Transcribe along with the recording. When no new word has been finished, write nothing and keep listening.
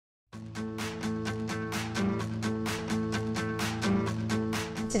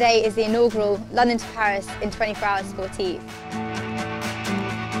Today is the inaugural London to Paris in 24 hours Sportive.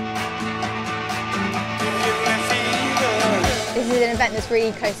 This is an event that's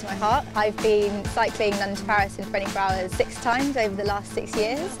really close to my heart. I've been cycling London to Paris in 24 hours 6 times over the last 6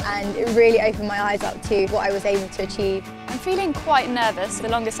 years, and it really opened my eyes up to what I was able to achieve. I'm feeling quite nervous. The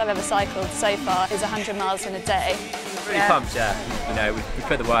longest I've ever cycled so far is 100 miles in a day. Really pumped, yeah. You know, we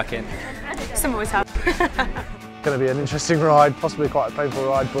put the work in. Some always have. It's going to be an interesting ride, possibly quite a painful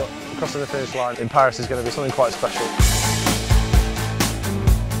ride, but crossing the finish line in Paris is going to be something quite special.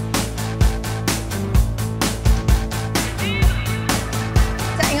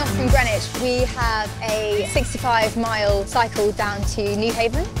 Setting off from Greenwich, we have a 65-mile cycle down to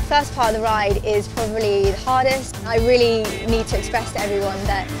Newhaven. The first part of the ride is probably the hardest. I really need to express to everyone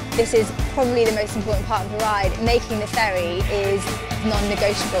that this is probably the most important part of the ride. Making the ferry is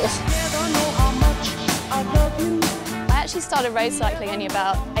non-negotiable. I actually started road cycling only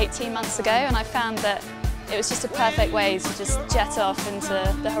about 18 months ago, and I found that it was just a perfect way to just jet off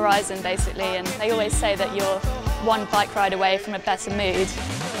into the horizon basically, and they always say that you're one bike ride away from a better mood.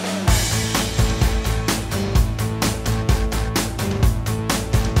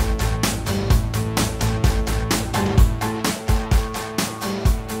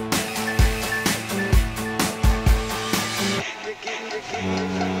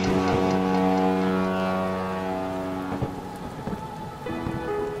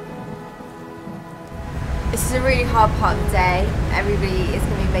 This is a really hard part of the day. Everybody is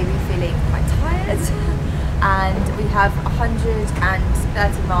going to be maybe feeling quite tired, and we have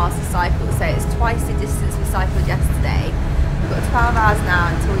 130 miles to cycle, so it's twice the distance we cycled yesterday. We've got 12 hours now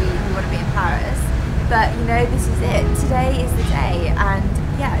until we want to be in Paris, but you know, this is it. Today is the day, and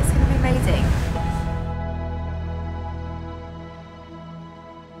yeah, it's going to be amazing.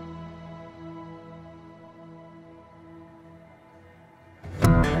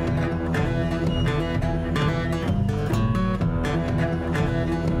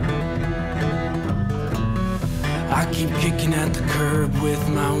 I keep kicking at the curb with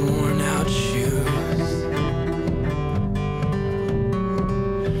my worn out shoes.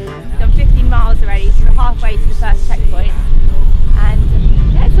 Done 15 miles already, so we're halfway to the first checkpoint, and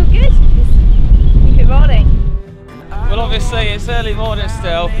yeah, it's all good. Just keep it rolling. Well, obviously it's early morning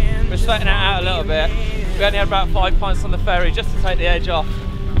still. We're sweating it out a little bit. We only had about 5 pints on the ferry just to take the edge off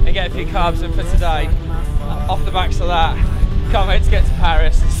and get a few carbs in for today. Off the backs of that, can't wait to get to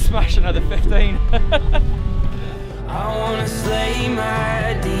Paris and smash another 15. I wanna slay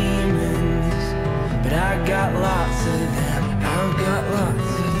my demons, but I got lots of them. I've got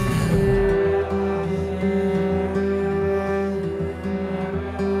lots of them.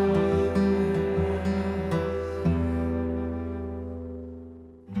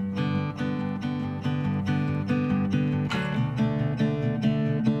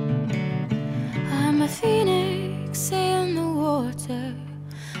 I'm a phoenix in the water,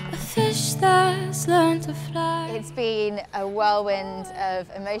 a fish that's learned to fly. It's been a whirlwind of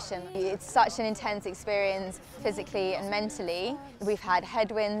emotion. It's such an intense experience physically and mentally. We've had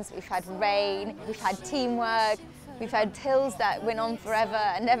headwinds, we've had rain, we've had teamwork, we've had hills that went on forever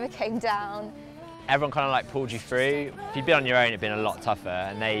and never came down. Everyone kind of like pulled you through. If you'd been on your own, it'd been a lot tougher,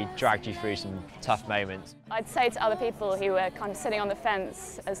 and they dragged you through some tough moments. I'd say to other people who were kind of sitting on the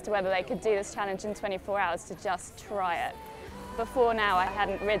fence as to whether they could do this challenge in 24 hours to just try it. Before now, I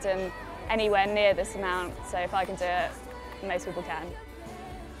hadn't ridden anywhere near this amount, so if I can do it, most people can.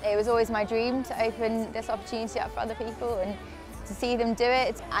 It was always my dream to open this opportunity up for other people and to see them do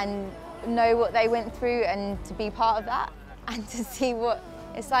it and know what they went through and to be part of that and to see what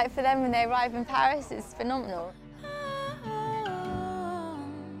it's like for them when they arrive in Paris is phenomenal.